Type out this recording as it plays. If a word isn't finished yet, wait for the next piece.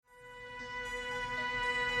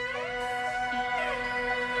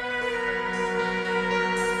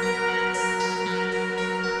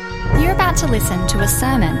about to listen to a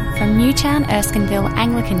sermon from Newtown Erskineville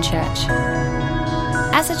Anglican Church.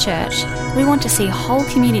 As a church, we want to see whole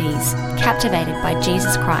communities captivated by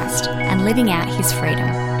Jesus Christ and living out his freedom.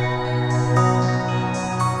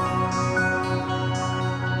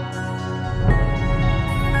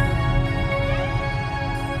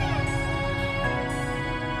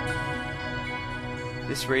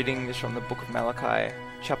 This reading is from the book of Malachi,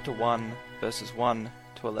 chapter 1, verses 1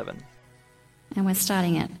 to 11. And we're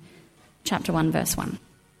starting at chapter 1, verse 1.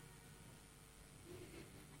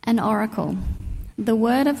 An oracle, the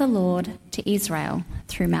word of the Lord to Israel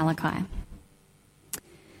through Malachi.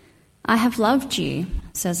 I have loved you,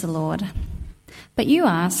 says the Lord. But you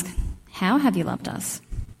ask, how have you loved us?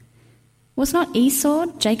 Was not Esau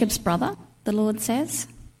Jacob's brother, the Lord says?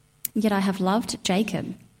 Yet I have loved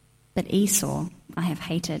Jacob, but Esau I have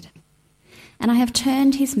hated. And I have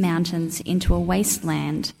turned his mountains into a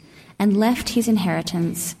wasteland and left his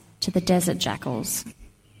inheritance to the desert jackals.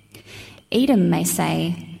 Edom may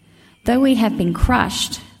say, though we have been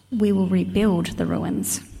crushed, we will rebuild the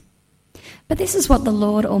ruins. But this is what the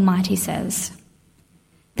Lord Almighty says.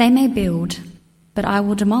 They may build, but I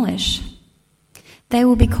will demolish. They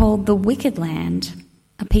will be called the wicked land,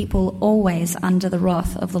 a people always under the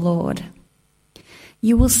wrath of the Lord.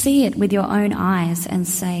 You will see it with your own eyes and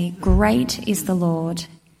say, great is the Lord,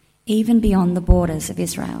 even beyond the borders of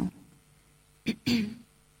Israel.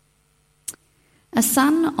 A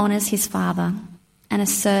son honours his father, and a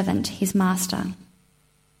servant his master.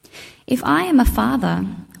 If I am a father,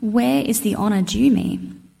 where is the honour due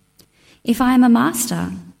me? If I am a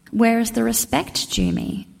master, where is the respect due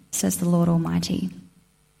me? Says the Lord Almighty.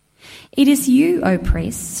 It is you, O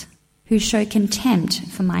priests, who show contempt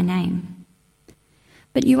for my name.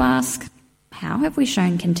 But you ask, how have we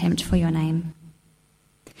shown contempt for your name?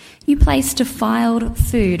 You place defiled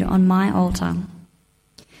food on my altar.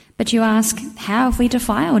 But you ask, how have we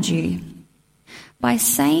defiled you? By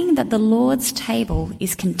saying that the Lord's table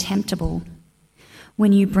is contemptible.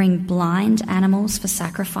 When you bring blind animals for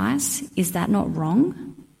sacrifice, is that not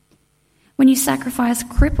wrong? When you sacrifice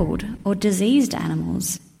crippled or diseased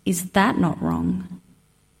animals, is that not wrong?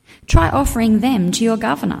 Try offering them to your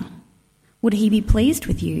governor. Would he be pleased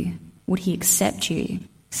with you? Would he accept you?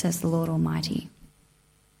 Says the Lord Almighty.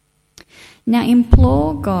 Now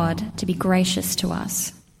implore God to be gracious to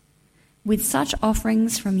us. With such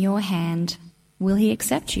offerings from your hand, will he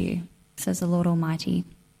accept you? Says the Lord Almighty.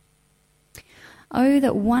 Oh,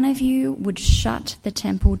 that one of you would shut the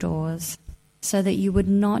temple doors, so that you would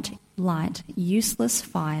not light useless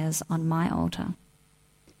fires on my altar.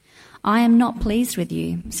 I am not pleased with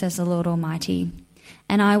you, says the Lord Almighty,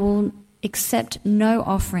 and I will accept no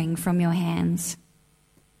offering from your hands.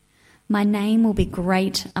 My name will be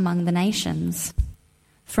great among the nations,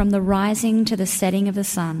 from the rising to the setting of the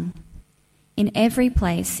sun. In every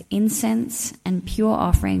place, incense and pure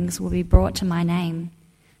offerings will be brought to my name,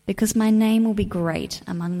 because my name will be great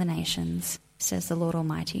among the nations, says the Lord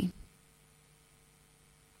Almighty.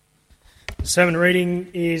 The sermon reading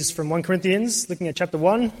is from 1 Corinthians, looking at chapter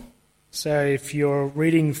 1. So if you're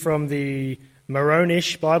reading from the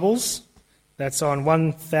Maronish Bibles, that's on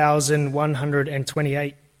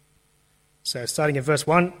 1128. So starting at verse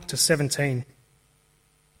 1 to 17.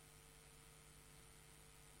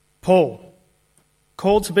 Paul,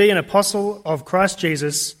 called to be an apostle of Christ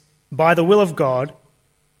Jesus by the will of God,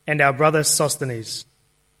 and our brother Sosthenes.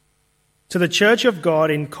 To the church of God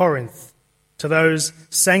in Corinth, to those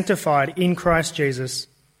sanctified in Christ Jesus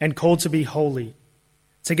and called to be holy,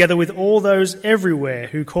 together with all those everywhere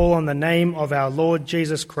who call on the name of our Lord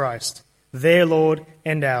Jesus Christ, their Lord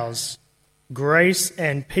and ours. Grace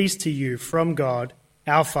and peace to you from God,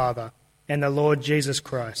 our Father, and the Lord Jesus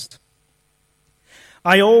Christ.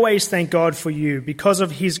 I always thank God for you because of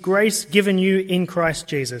his grace given you in Christ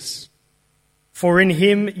Jesus. For in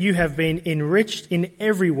him you have been enriched in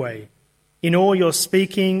every way, in all your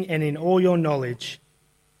speaking and in all your knowledge,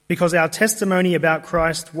 because our testimony about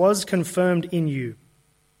Christ was confirmed in you.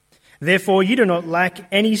 Therefore you do not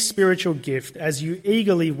lack any spiritual gift as you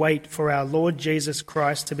eagerly wait for our Lord Jesus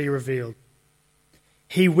Christ to be revealed.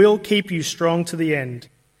 He will keep you strong to the end,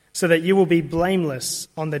 so that you will be blameless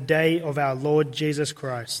on the day of our Lord Jesus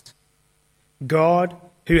Christ. God,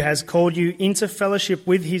 who has called you into fellowship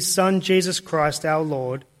with his Son Jesus Christ our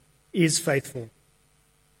Lord, is faithful.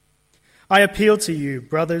 I appeal to you,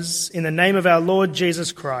 brothers, in the name of our Lord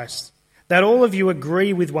Jesus Christ, that all of you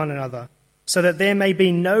agree with one another, so that there may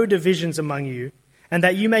be no divisions among you, and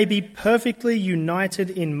that you may be perfectly united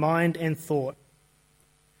in mind and thought.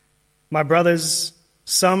 My brothers,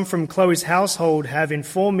 some from Chloe's household have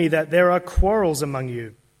informed me that there are quarrels among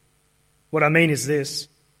you. What I mean is this: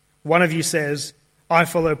 One of you says, I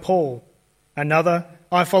follow Paul. Another,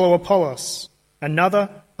 I follow Apollos. Another,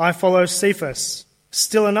 I follow Cephas.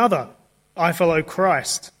 Still another, I follow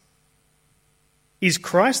Christ. Is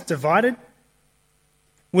Christ divided?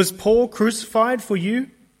 Was Paul crucified for you?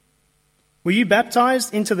 Were you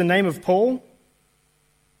baptized into the name of Paul?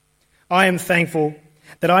 I am thankful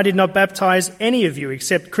that I did not baptize any of you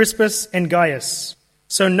except Crispus and Gaius,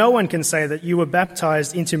 so no one can say that you were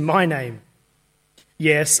baptized into my name.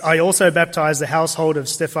 Yes, I also baptized the household of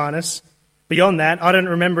Stephanas. Beyond that, I don't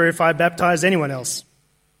remember if I baptized anyone else.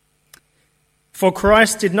 For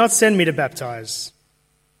Christ did not send me to baptize,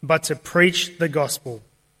 but to preach the gospel,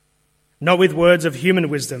 not with words of human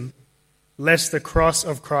wisdom, lest the cross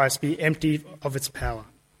of Christ be empty of its power.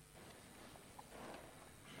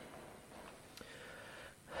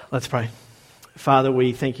 Let's pray. Father,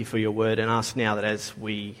 we thank you for your word and ask now that as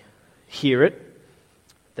we hear it,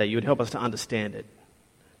 that you would help us to understand it,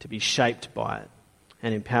 to be shaped by it,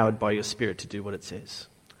 and empowered by your Spirit to do what it says.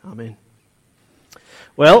 Amen.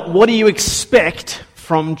 Well, what do you expect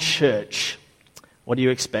from church? What do you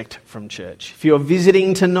expect from church? If you're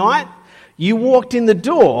visiting tonight, you walked in the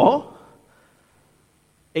door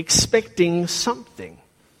expecting something.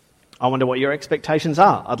 I wonder what your expectations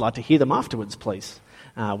are. I'd like to hear them afterwards, please.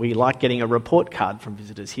 We like getting a report card from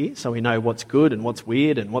visitors here, so we know what's good and what's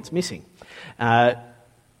weird and what's missing.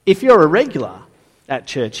 If you're a regular at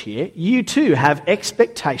church here, you too have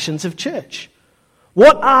expectations of church.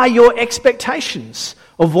 What are your expectations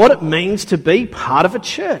of what it means to be part of a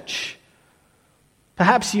church?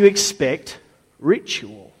 Perhaps you expect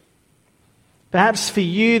ritual. Perhaps for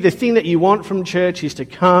you, the thing that you want from church is to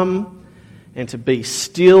come and to be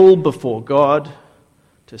still before God,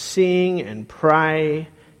 to sing and pray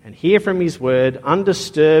and hear from his word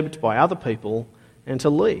undisturbed by other people, and to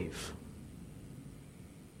leave.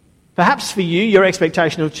 Perhaps for you, your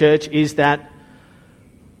expectation of church is that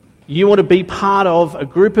you want to be part of a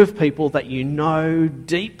group of people that you know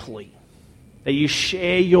deeply, that you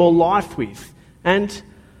share your life with, and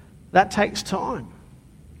that takes time.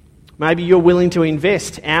 Maybe you're willing to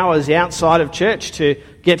invest hours outside of church to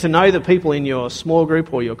get to know the people in your small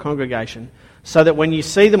group or your congregation, so that when you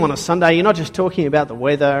see them on a Sunday, you're not just talking about the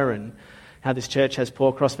weather and how this church has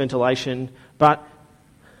poor cross ventilation, but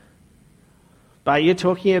you're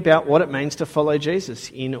talking about what it means to follow Jesus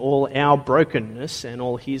in all our brokenness and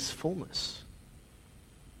all his fullness.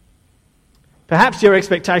 Perhaps your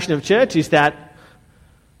expectation of church is that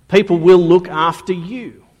people will look after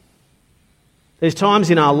you. There's times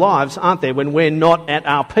in our lives, aren't there, when we're not at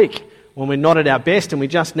our peak, when we're not at our best and we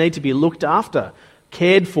just need to be looked after,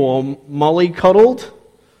 cared for, mollycoddled,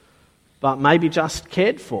 but maybe just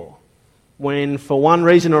cared for. When for one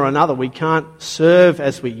reason or another we can't serve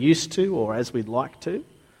as we used to or as we'd like to,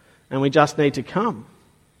 and we just need to come.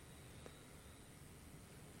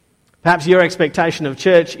 Perhaps your expectation of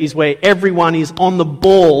church is where everyone is on the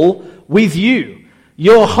ball with you.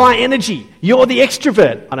 You're high energy. You're the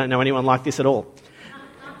extrovert. I don't know anyone like this at all.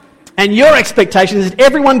 And your expectation is that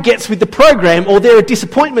everyone gets with the program or they're a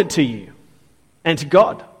disappointment to you and to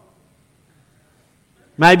God.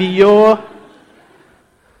 Maybe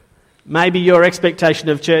your expectation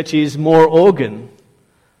of church is more organ,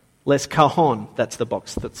 less cajon. That's the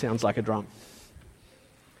box that sounds like a drum.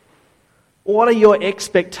 What are your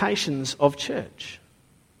expectations of church?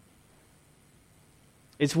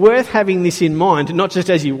 It's worth having this in mind, not just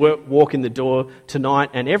as you walk in the door tonight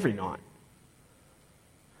and every night.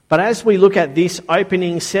 But as we look at this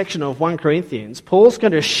opening section of 1 Corinthians, Paul's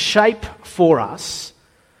going to shape for us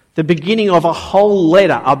the beginning of a whole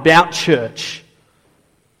letter about church.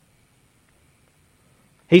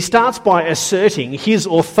 He starts by asserting his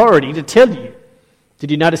authority to tell you.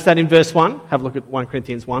 Did you notice that in verse 1? Have a look at 1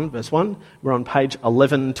 Corinthians 1, verse 1. We're on page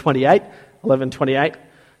 1128. 1128,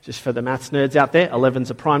 just for the maths nerds out there, 11's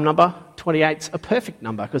a prime number, 28's a perfect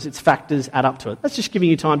number because its factors add up to it. That's just giving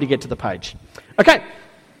you time to get to the page. Okay.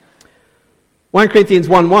 1 Corinthians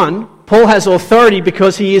 1:1, Paul has authority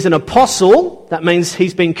because he is an apostle. That means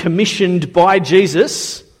he's been commissioned by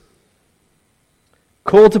Jesus,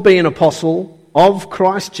 called to be an apostle of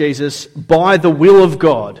Christ Jesus by the will of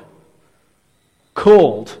God.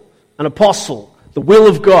 Called, an apostle, the will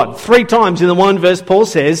of God. 3 times in the one verse Paul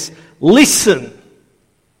says, listen.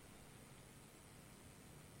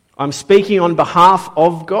 I'm speaking on behalf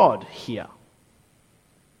of God here.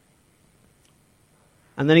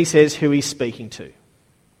 And then he says who he's speaking to.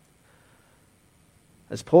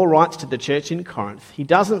 As Paul writes to the church in Corinth, he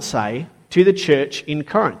doesn't say to the church in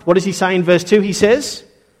Corinth. What does he say in verse 2? He says,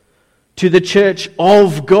 to the church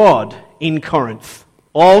of God in Corinth.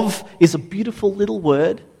 Of is a beautiful little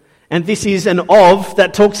word, And this is an of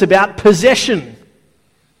that talks about possession.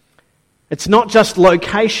 It's not just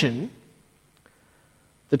location,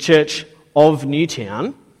 the church of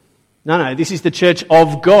Newtown. No, this is the church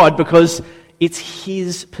of God because it's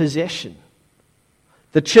his possession.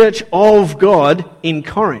 The church of God in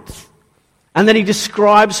Corinth. And then he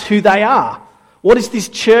describes who they are. What is this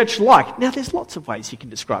church like? Now, there's lots of ways you can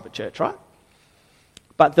describe a church, right?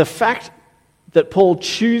 But the fact that Paul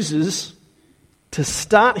chooses to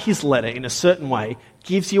start his letter in a certain way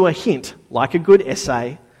gives you a hint, like a good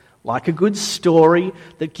essay, like a good story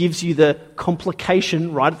that gives you the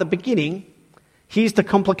complication right at the beginning. Here's the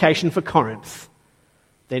complication for Corinth.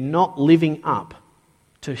 They're not living up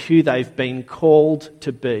to who they've been called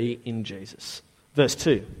to be in Jesus. Verse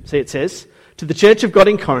 2, see it says, to the church of God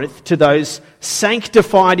in Corinth, to those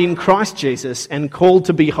sanctified in Christ Jesus and called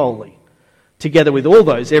to be holy, together with all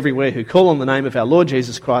those everywhere who call on the name of our Lord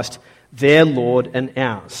Jesus Christ, their Lord and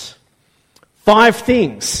ours. 5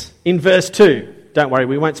 things in verse 2. Don't worry,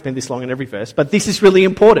 we won't spend this long in every verse, but this is really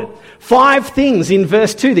important. 5 things in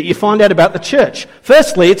verse 2 that you find out about the church.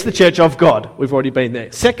 Firstly, it's the church of God. We've already been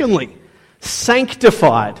there. Secondly,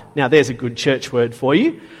 sanctified. Now, there's a good church word for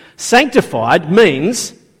you. Sanctified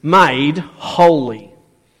means made holy,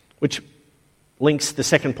 which links the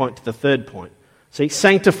second point to the third point. See,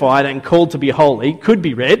 sanctified and called to be holy could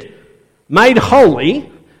be read, made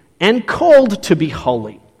holy and called to be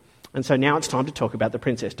holy. And so now it's time to talk about the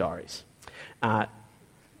Princess Diaries.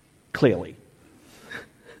 Clearly.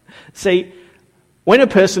 See, when a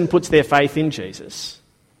person puts their faith in Jesus,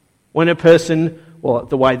 when a person, well,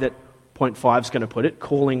 the way that point 5 is going to put it,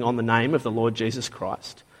 calling on the name of the Lord Jesus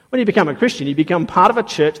Christ, when you become a Christian, you become part of a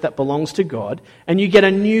church that belongs to God, and you get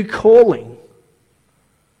a new calling.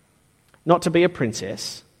 Not to be a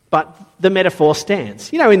princess, but the metaphor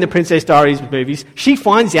stands. You know, in the Princess Diaries movies, she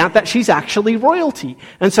finds out that she's actually royalty.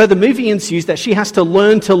 And so the movie ensues that she has to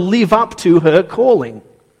learn to live up to her calling.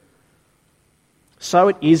 So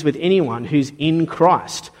it is with anyone who's in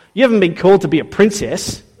Christ. You haven't been called to be a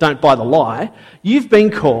princess, don't buy the lie. You've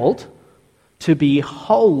been called to be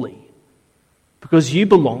holy because you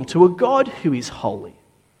belong to a God who is holy.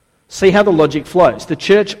 See how the logic flows. The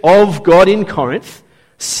church of God in Corinth,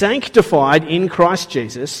 sanctified in Christ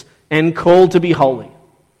Jesus and called to be holy.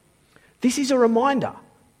 This is a reminder.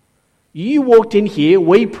 You walked in here,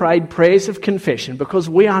 we prayed prayers of confession because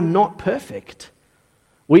we are not perfect.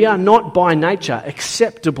 We are not by nature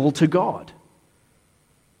acceptable to God.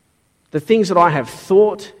 The things that I have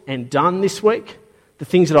thought and done this week, the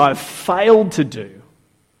things that I have failed to do,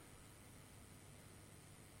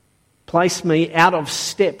 place me out of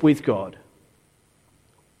step with God.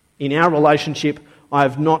 In our relationship, I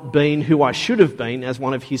have not been who I should have been as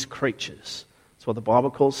one of his creatures. That's what the Bible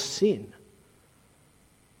calls sin.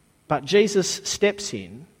 But Jesus steps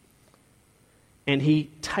in and he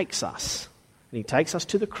takes us. And he takes us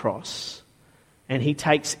to the cross and he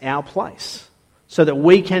takes our place so that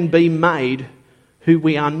we can be made who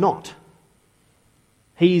we are not.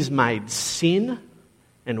 He's made sin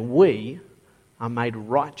and we are made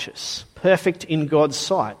righteous, perfect in God's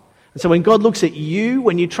sight. And so when God looks at you,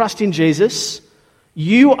 when you trust in Jesus,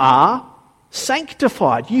 you are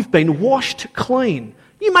sanctified. You've been washed clean.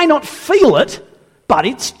 You may not feel it, but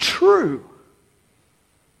it's true.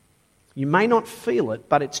 You may not feel it,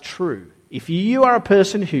 but it's true. If you are a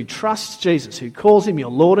person who trusts Jesus, who calls him your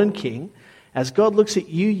Lord and King, as God looks at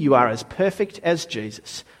you, you are as perfect as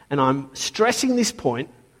Jesus. And I'm stressing this point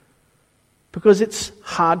because it's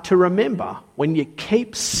hard to remember when you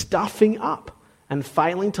keep stuffing up and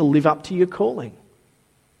failing to live up to your calling.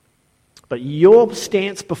 But your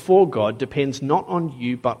stance before God depends not on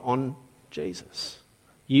you, but on Jesus.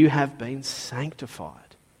 You have been sanctified.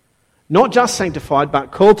 Not just sanctified,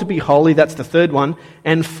 but called to be holy. That's the third one.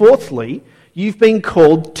 And fourthly, you've been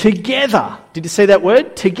called together. Did you see that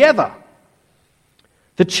word? Together.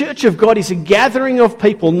 The church of God is a gathering of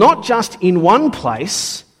people, not just in one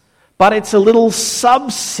place, but it's a little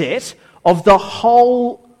subset of the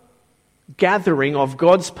whole gathering of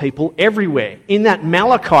God's people everywhere. In that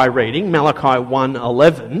Malachi reading, Malachi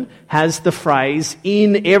 1:11 has the phrase,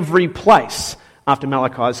 in every place, after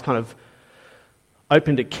Malachi's kind of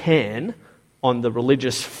opened a can on the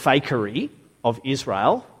religious fakery of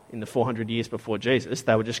Israel in the 400 years before Jesus.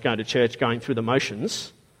 They were just going to church, going through the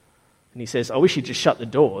motions. And he says, I wish you'd just shut the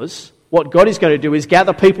doors. What God is going to do is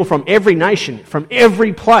gather people from every nation, from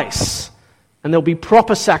every place, and there'll be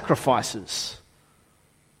proper sacrifices.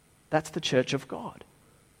 That's the church of God.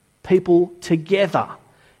 People together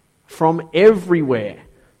from everywhere.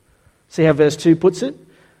 See how verse 2 puts it?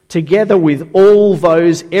 Together with all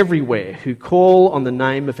those everywhere who call on the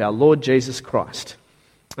name of our Lord Jesus Christ.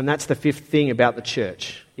 And that's the fifth thing about the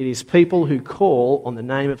church. It is people who call on the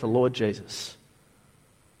name of the Lord Jesus.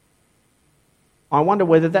 I wonder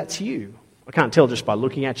whether that's you. I can't tell just by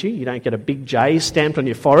looking at you. You don't get a big J stamped on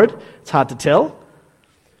your forehead. It's hard to tell.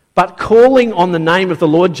 But calling on the name of the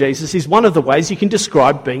Lord Jesus is one of the ways you can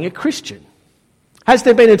describe being a Christian. Has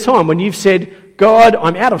there been a time when you've said, God,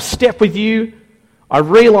 I'm out of step with you. I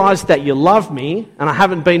realise that you love me and I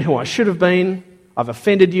haven't been who I should have been. I've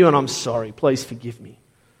offended you and I'm sorry. Please forgive me.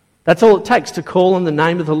 That's all it takes to call on the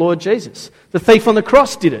name of the Lord Jesus. The thief on the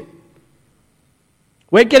cross did it.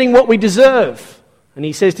 We're getting what we deserve. And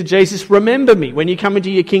he says to Jesus, remember me when you come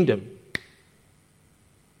into your kingdom.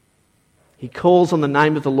 He calls on the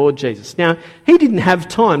name of the Lord Jesus. Now, he didn't have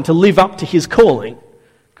time to live up to his calling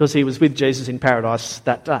because he was with Jesus in paradise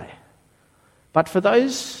that day. But for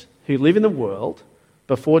those who live in the world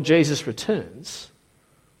before Jesus returns,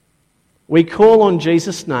 we call on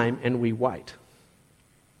Jesus' name and we wait.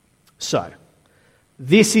 So,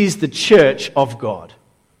 this is the church of God,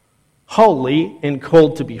 holy and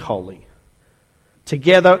called to be holy,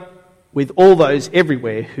 together with all those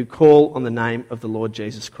everywhere who call on the name of the Lord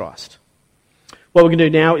Jesus Christ. What we're going to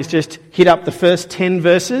do now is just hit up the first 10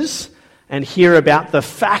 verses and hear about the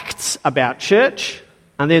facts about church,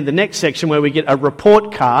 and then the next section where we get a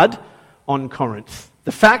report card on Corinth.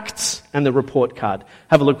 The facts and the report card.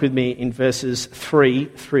 Have a look with me in verses 3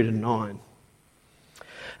 through to 9.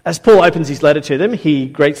 As Paul opens his letter to them, he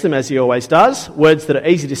greets them as he always does. Words that are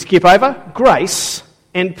easy to skip over. Grace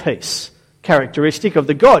and peace. Characteristic of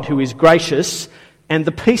the God who is gracious and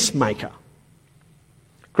the peacemaker.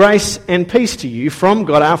 Grace and peace to you from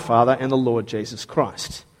God our Father and the Lord Jesus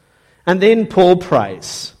Christ. And then Paul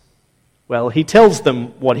prays. Well, he tells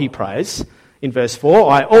them what he prays. In verse 4,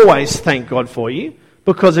 I always thank God for you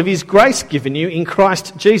because of his grace given you in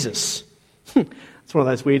Christ Jesus. It's one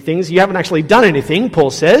of those weird things. You haven't actually done anything,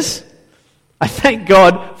 Paul says. I thank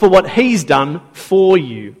God for what he's done for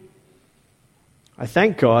you. I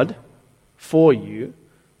thank God for you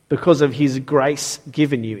because of his grace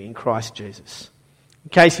given you in Christ Jesus.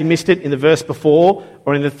 In case you missed it in the verse before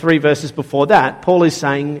or in the 3 verses before that, Paul is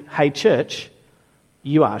saying, hey church,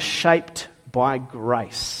 you are shaped by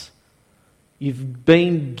grace. You've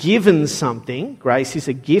been given something. Grace is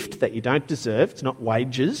a gift that you don't deserve. It's not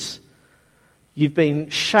wages. You've been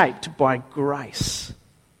shaped by grace.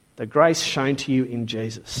 The grace shown to you in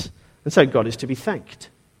Jesus. And so God is to be thanked.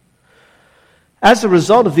 As a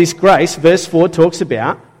result of this grace, verse 4 talks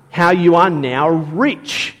about how you are now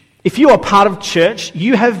rich. If you are part of church,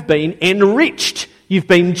 you have been enriched. You've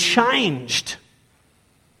been changed.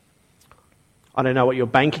 I don't know what your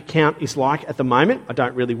bank account is like at the moment. I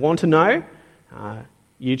don't really want to know.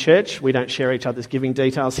 You church, we don't share each other's giving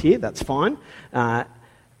details here. That's fine.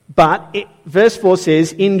 Verse 4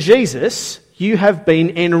 says, in Jesus, you have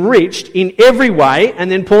been enriched in every way. And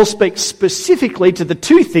then Paul speaks specifically to the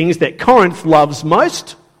 2 things that Corinth loves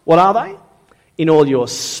most. What are they? In all your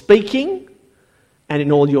speaking and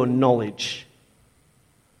in all your knowledge.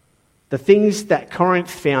 The things that Corinth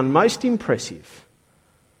found most impressive: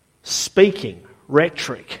 speaking,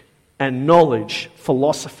 rhetoric, and knowledge,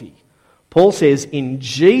 philosophy. Paul says, in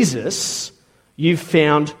Jesus, you've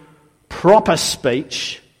found proper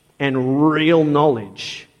speech and real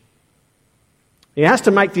knowledge. He has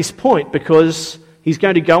to make this point because he's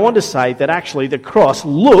going to go on to say that actually the cross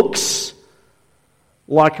looks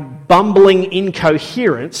like bumbling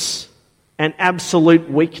incoherence and absolute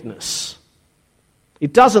weakness.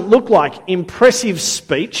 It doesn't look like impressive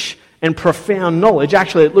speech and profound knowledge.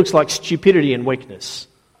 Actually, it looks like stupidity and weakness.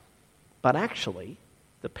 But actually,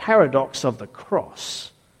 the paradox of the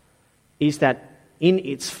cross is that in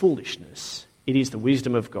its foolishness, it is the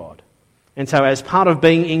wisdom of God. And so as part of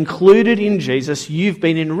being included in Jesus, you've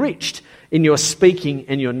been enriched in your speaking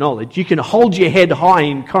and your knowledge. You can hold your head high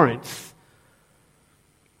in Corinth,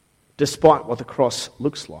 despite what the cross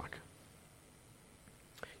looks like.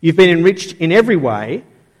 You've been enriched in every way,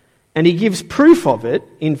 and he gives proof of it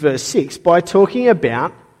in verse 6 by talking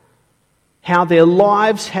about how their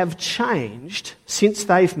lives have changed since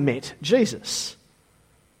they've met Jesus.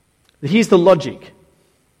 Here's the logic.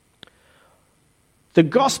 The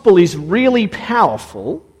gospel is really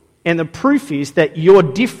powerful, and the proof is that you're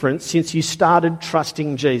different since you started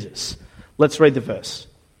trusting Jesus. Let's read the verse.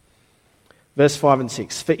 Verse 5 and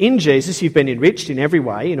 6. For in Jesus you've been enriched in every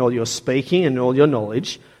way, in all your speaking and all your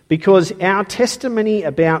knowledge, because our testimony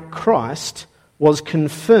about Christ was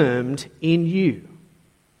confirmed in you.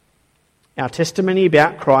 Our testimony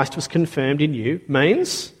about Christ was confirmed in you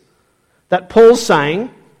means that Paul's saying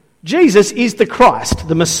Jesus is the Christ,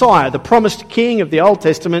 the Messiah, the promised King of the Old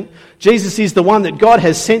Testament. Jesus is the one that God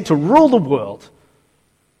has sent to rule the world.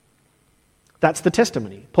 That's the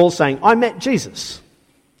testimony. Paul's saying, I met Jesus,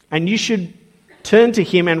 and you should turn to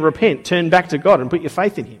him and repent, turn back to God and put your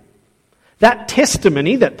faith in him. That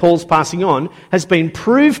testimony that Paul's passing on has been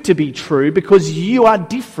proved to be true because you are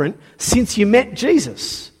different since you met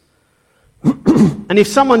Jesus. And if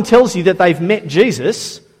someone tells you that they've met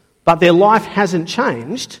Jesus, but their life hasn't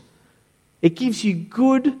changed, it gives you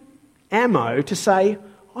good ammo to say,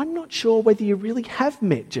 I'm not sure whether you really have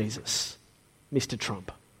met Jesus, Mr.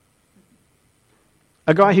 Trump.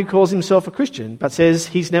 A guy who calls himself a Christian but says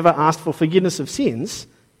he's never asked for forgiveness of sins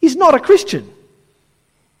is not a Christian,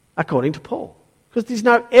 according to Paul, because there's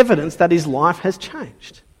no evidence that his life has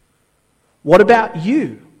changed. What about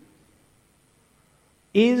you?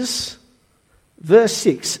 Is verse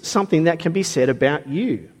 6 something that can be said about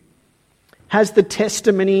you? Has the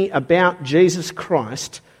testimony about Jesus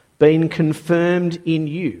Christ been confirmed in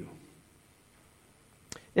you?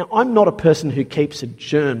 Now, I'm not a person who keeps a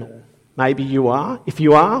journal. Maybe you are. If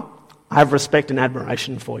you are, I have respect and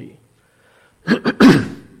admiration for you.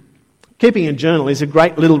 Keeping a journal is a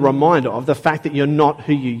great little reminder of the fact that you're not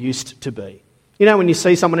who you used to be. You know, when you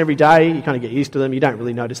see someone every day, you kind of get used to them, you don't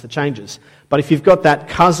really notice the changes. But if you've got that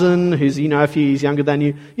cousin who's, a few years younger than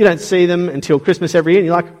you, you don't see them until Christmas every year, and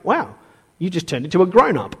you're like, wow, you just turned into a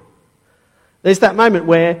grown-up. There's that moment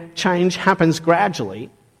where change happens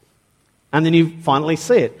gradually, and then you finally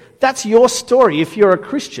see it. That's your story if you're a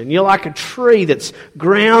Christian. You're like a tree that's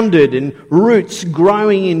grounded in roots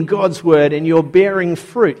growing in God's word, and you're bearing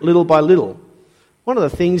fruit little by little. One of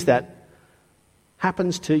the things that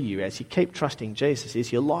happens to you as you keep trusting Jesus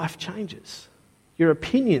is your life changes. Your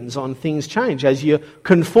opinions on things change as you're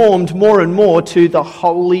conformed more and more to the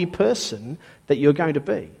holy person that you're going to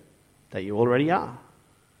be, that you already are.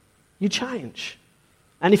 You change.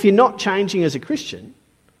 And if you're not changing as a Christian,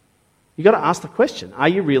 you've got to ask the question, are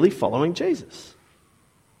you really following Jesus?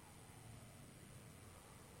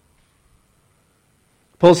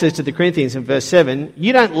 Paul says to the Corinthians in verse 7,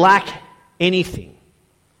 you don't lack anything.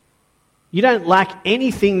 You don't lack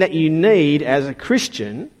anything that you need as a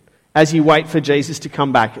Christian as you wait for Jesus to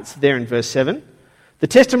come back. It's there in verse 7. The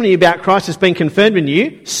testimony about Christ has been confirmed in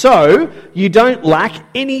you, so you don't lack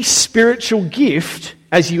any spiritual gift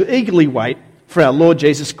as you eagerly wait for our Lord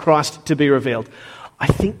Jesus Christ to be revealed. I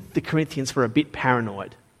think the Corinthians were a bit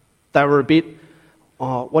paranoid. They were a bit,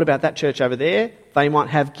 what about that church over there? They might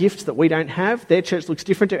have gifts that we don't have. Their church looks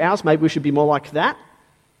different to ours. Maybe we should be more like that.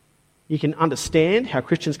 You can understand how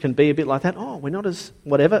Christians can be a bit like that. Oh, we're not as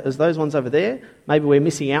whatever as those ones over there. Maybe we're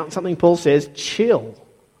missing out on something. Paul says, chill.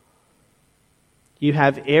 You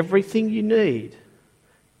have everything you need.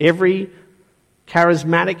 Every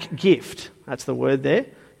charismatic gift. That's the word there.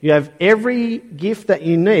 You have every gift that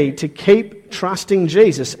you need to keep trusting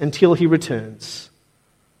Jesus until he returns.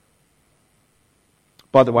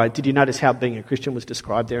 By the way, did you notice how being a Christian was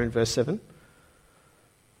described there in verse 7?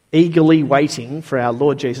 Eagerly waiting for our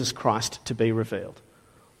Lord Jesus Christ to be revealed.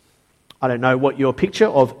 I don't know what your picture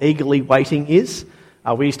of eagerly waiting is.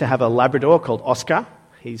 We used to have a Labrador called Oscar.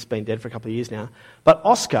 He's been dead for a couple of years now. But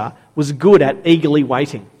Oscar was good at eagerly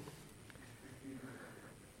waiting.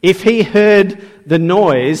 If he heard the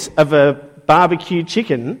noise of a barbecue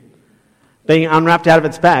chicken being unwrapped out of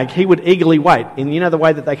its bag, he would eagerly wait. And you know the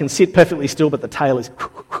way that they can sit perfectly still but the tail is...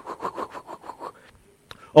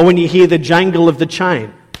 Or when you hear the jangle of the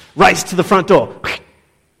chain, race to the front door.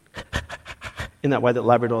 In that way that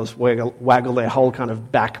Labradors waggle their whole kind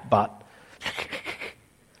of back butt.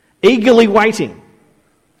 Eagerly waiting.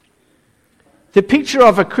 The picture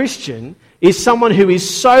of a Christian is someone who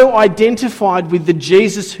is so identified with the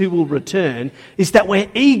Jesus who will return, is that we're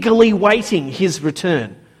eagerly waiting his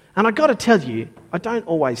return. And I've got to tell you, I don't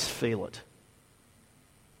always feel it.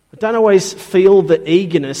 I don't always feel the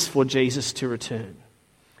eagerness for Jesus to return.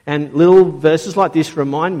 And little verses like this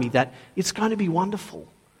remind me that it's going to be wonderful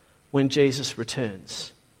when Jesus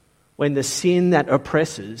returns, when the sin that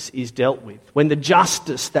oppresses is dealt with, when the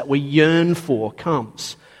justice that we yearn for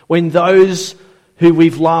comes, when those who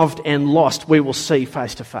we've loved and lost we will see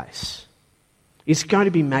face to face. It's going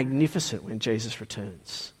to be magnificent when Jesus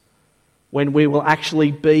returns, when we will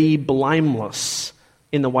actually be blameless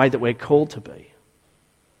in the way that we're called to be.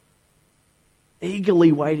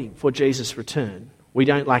 Eagerly waiting for Jesus' return, we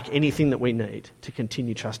don't lack anything that we need to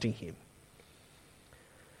continue trusting him.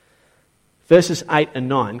 Verses 8 and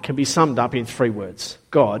 9 can be summed up in 3 words.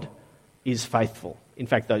 God is faithful. In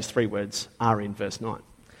fact, those 3 words are in verse 9.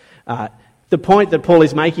 The point that Paul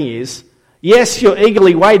is making is, yes, you're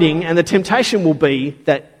eagerly waiting, and the temptation will be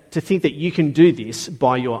that to think that you can do this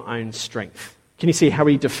by your own strength. Can you see how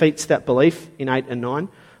he defeats that belief in 8 and 9?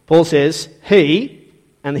 Paul says, he,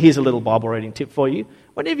 and here's a little Bible reading tip for you.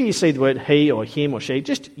 Whenever you see the word he or him or she,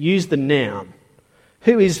 just use the noun.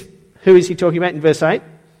 Who is he talking about in verse 8?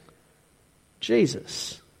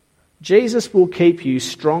 Jesus. Jesus will keep you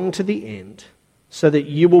strong to the end so that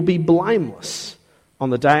you will be blameless on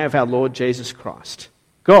the day of our Lord Jesus Christ.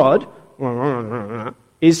 God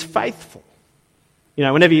is faithful. You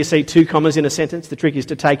know, whenever you see 2 commas in a sentence, the trick is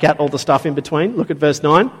to take out all the stuff in between. Look at verse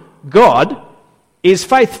 9. God is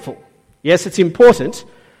faithful. Yes, it's important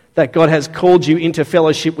that God has called you into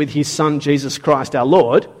fellowship with his Son, Jesus Christ, our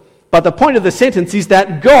Lord. But the point of the sentence is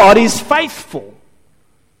that God is faithful.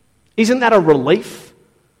 Isn't that a relief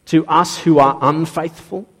to us who are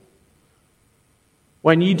unfaithful?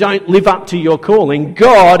 When you don't live up to your calling,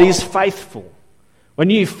 God is faithful. When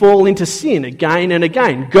you fall into sin again and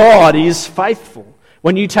again, God is faithful.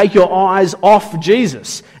 When you take your eyes off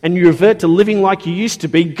Jesus and you revert to living like you used to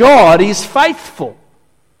be, God is faithful.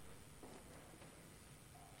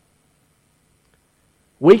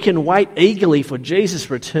 We can wait eagerly for Jesus'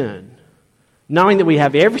 return, knowing that we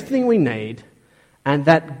have everything we need and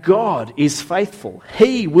that God is faithful.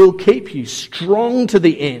 He will keep you strong to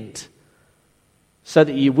the end so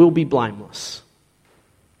that you will be blameless.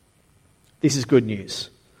 This is good news.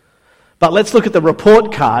 But let's look at the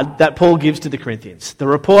report card that Paul gives to the Corinthians. The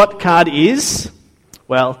report card is,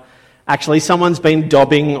 well, actually someone's been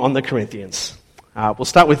dobbing on the Corinthians. We'll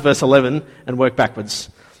start with verse 11 and work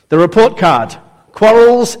backwards. The report card,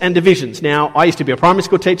 quarrels and divisions. Now, I used to be a primary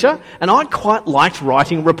school teacher and I quite liked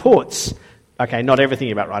writing reports. Okay, not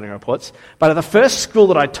everything about writing reports. But at the first school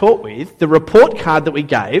that I taught with, the report card that we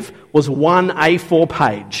gave was one A4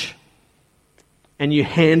 page. And you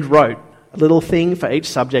hand wrote a little thing for each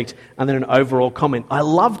subject and then an overall comment. I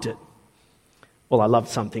loved it. Well, I loved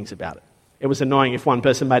some things about it. It was annoying if one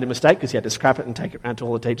person made a mistake because you had to scrap it and take it around to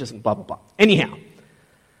all the teachers and blah, blah, blah. Anyhow,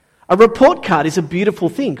 a report card is a beautiful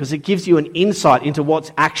thing because it gives you an insight into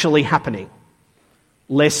what's actually happening.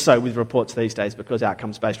 Less so with reports these days because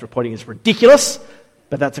outcomes-based reporting is ridiculous,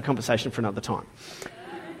 but that's a conversation for another time.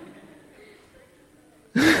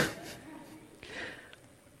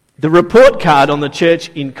 The report card on the church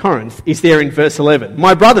in Corinth is there in verse 11.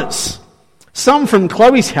 My brothers, some from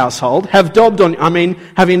Chloe's household have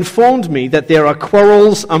informed me that there are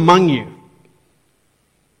quarrels among you.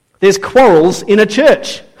 There's quarrels in a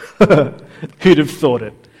church. Who'd have thought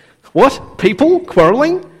it? What? People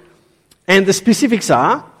quarrelling? And the specifics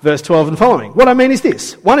are, verse 12 and following. What I mean is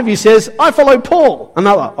this. One of you says, I follow Paul.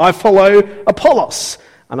 Another, I follow Apollos.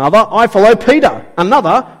 Another, I follow Peter.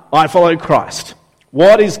 Another, I follow Christ.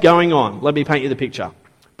 What is going on? Let me paint you the picture.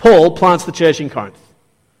 Paul plants the church in Corinth.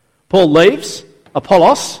 Paul leaves.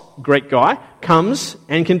 Apollos, Greek guy, comes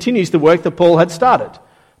and continues the work that Paul had started.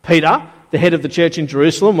 Peter, the head of the church in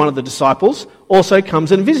Jerusalem, one of the disciples, also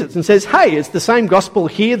comes and visits and says, hey, it's the same gospel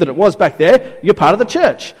here that it was back there. You're part of the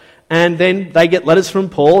church. And then they get letters from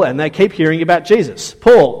Paul and they keep hearing about Jesus.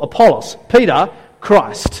 Paul, Apollos, Peter,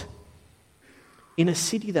 Christ. In a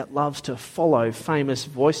city that loves to follow famous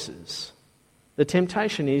voices, the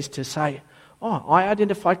temptation is to say, oh, I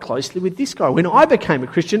identify closely with this guy. When I became a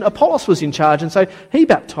Christian, Apollos was in charge and so he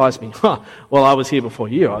baptised me. Well, I was here before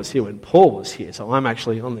you. I was here when Paul was here, so I'm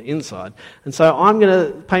actually on the inside. And so I'm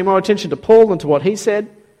going to pay more attention to Paul than to what he said.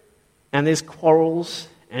 And there's quarrels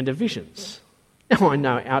and divisions. Now, I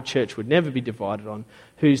know our church would never be divided on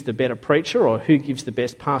who's the better preacher or who gives the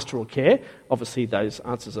best pastoral care. Obviously, those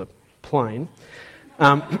answers are plain.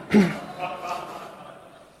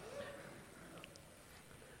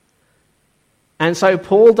 And so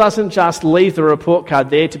Paul doesn't just leave the report card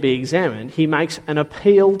there to be examined. He makes an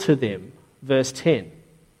appeal to them. Verse 10.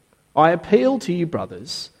 I appeal to you,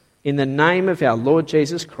 brothers, in the name of our Lord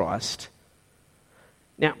Jesus Christ.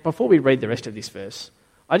 Now, before we read the rest of this verse,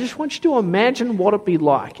 I just want you to imagine what it'd be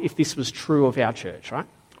like if this was true of our church, right?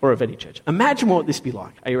 Or of any church. Imagine what this would be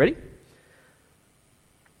like. Are you ready?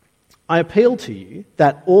 I appeal to you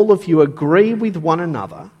that all of you agree with one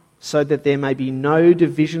another so that there may be no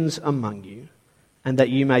divisions among you and that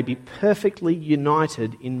you may be perfectly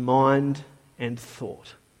united in mind and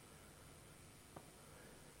thought.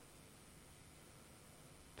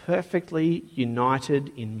 Perfectly united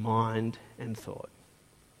in mind and thought.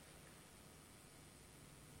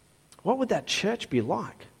 What would that church be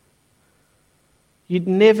like? You'd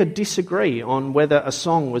never disagree on whether a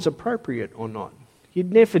song was appropriate or not.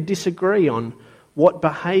 You'd never disagree on what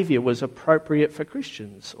behaviour was appropriate for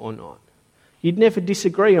Christians or not. You'd never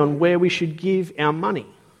disagree on where we should give our money.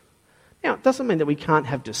 Now, it doesn't mean that we can't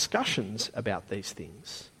have discussions about these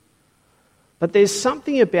things. But there's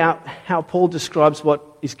something about how Paul describes what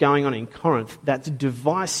is going on in Corinth that's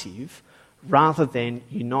divisive rather than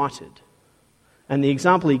united. And the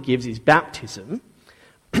example he gives is baptism.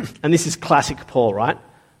 And this is classic Paul, right?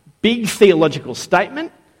 Big theological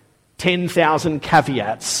statement, 10,000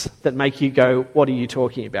 caveats that make you go, what are you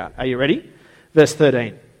talking about? Are you ready? Verse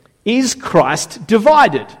 13. Is Christ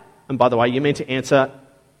divided? And by the way, you're meant to answer,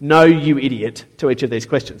 no, you idiot, to each of these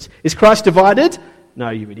questions. Is Christ divided? No,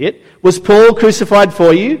 you idiot. Was Paul crucified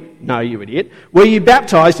for you? No, you idiot. Were you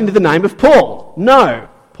baptized into the name of Paul? No.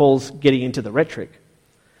 Paul's getting into the rhetoric.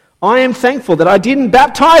 I am thankful that I didn't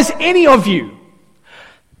baptize any of you,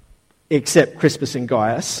 except Crispus and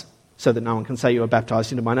Gaius, so that no one can say you were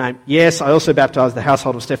baptized into my name. Yes, I also baptized the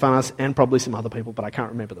household of Stephanas and probably some other people, but I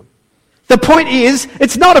can't remember them. The point is,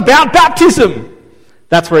 it's not about baptism.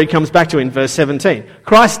 That's where he comes back to in verse 17.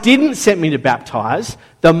 Christ didn't send me to baptize.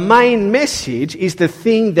 The main message is the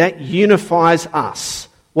thing that unifies us.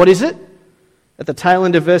 What is it? At the tail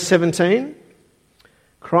end of verse 17,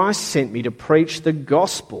 Christ sent me to preach the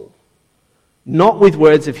gospel, not with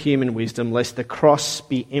words of human wisdom, lest the cross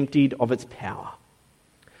be emptied of its power.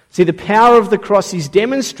 See, the power of the cross is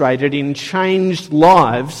demonstrated in changed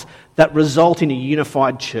lives that result in a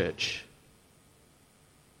unified church.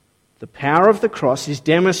 The power of the cross is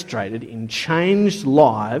demonstrated in changed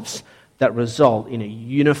lives that result in a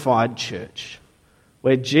unified church,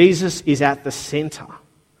 where Jesus is at the centre,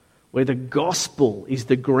 where the gospel is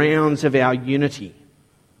the grounds of our unity,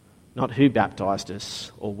 not who baptised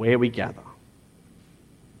us or where we gather.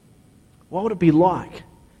 What would it be like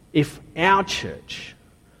if our church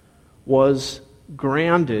was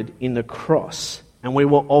grounded in the cross and we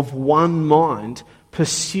were of one mind,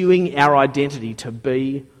 pursuing our identity to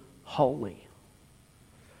be holy?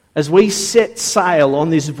 As we set sail on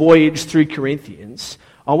this voyage through Corinthians,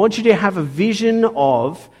 I want you to have a vision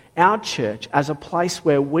of our church as a place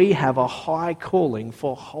where we have a high calling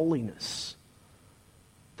for holiness.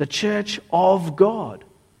 The church of God,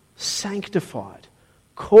 sanctified,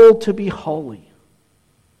 called to be holy.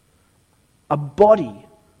 A body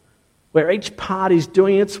where each part is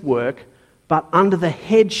doing its work, but under the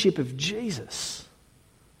headship of Jesus.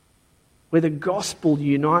 Where the gospel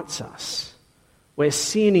unites us. Where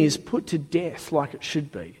sin is put to death like it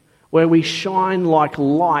should be. Where we shine like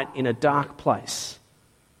light in a dark place.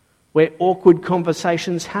 Where awkward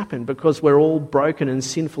conversations happen because we're all broken and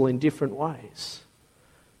sinful in different ways.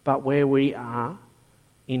 But where we are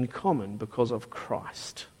in common because of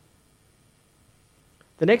Christ.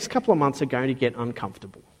 The next couple of months are going to get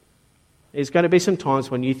uncomfortable. There's going to be some times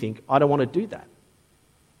when you think, I don't want to do that.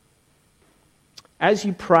 As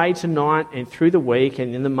you pray tonight and through the week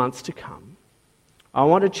and in the months to come, I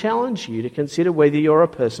want to challenge you to consider whether you're a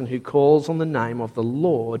person who calls on the name of the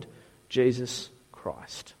Lord Jesus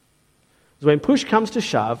Christ. Because when push comes to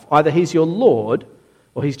shove, either he's your Lord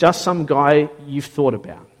or he's just some guy you've thought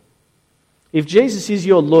about. If Jesus is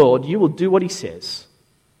your Lord, you will do what he says.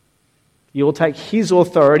 You will take his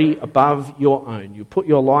authority above your own. You put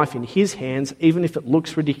your life in his hands, even if it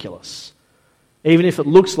looks ridiculous. Even if it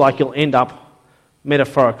looks like you'll end up,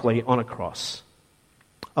 metaphorically, on a cross.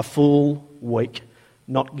 A fool, weak,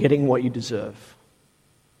 not getting what you deserve.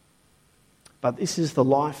 But this is the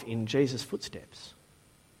life in Jesus' footsteps.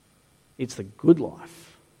 It's the good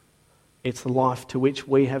life. It's the life to which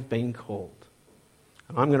we have been called.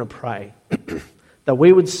 And I'm going to pray that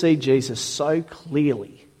we would see Jesus so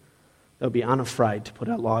clearly that we'll be unafraid to put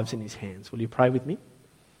our lives in his hands. Will you pray with me?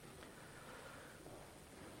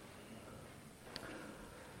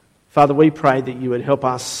 Father, we pray that you would help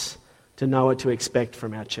us to know what to expect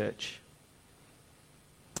from our church.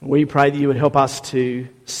 We pray that you would help us to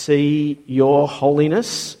see your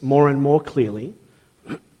holiness more and more clearly,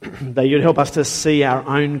 that you'd help us to see our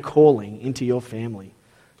own calling into your family,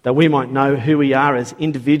 that we might know who we are as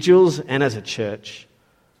individuals and as a church,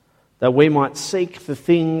 that we might seek the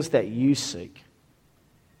things that you seek.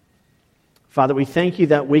 Father, we thank you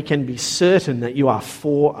that we can be certain that you are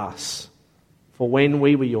for us. For when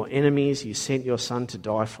we were your enemies, you sent your Son to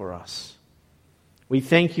die for us. We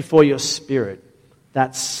thank you for your Spirit,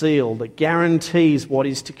 that seal that guarantees what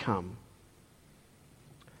is to come.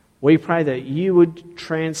 We pray that you would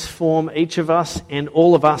transform each of us and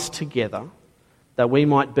all of us together, that we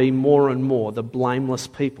might be more and more the blameless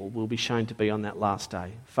people we'll be shown to be on that last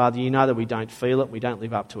day. Father, you know that we don't feel it, we don't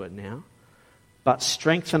live up to it now. But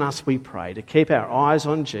strengthen us, we pray, to keep our eyes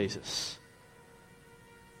on Jesus,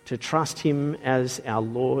 to trust him as our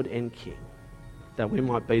Lord and King, that we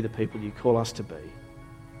might be the people you call us to be.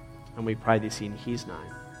 And we pray this in his name.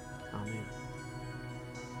 Amen.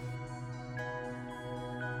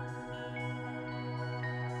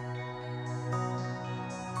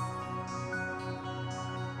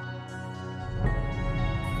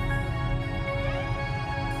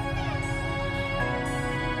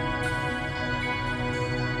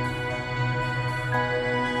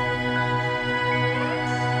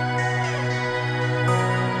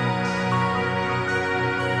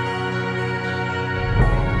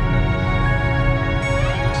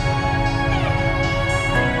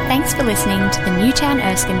 Thanks for listening to the Newtown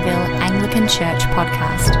Erskineville Anglican Church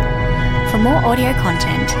podcast. For more audio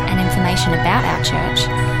content and information about our church,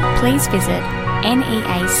 please visit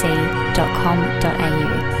neac.com.au.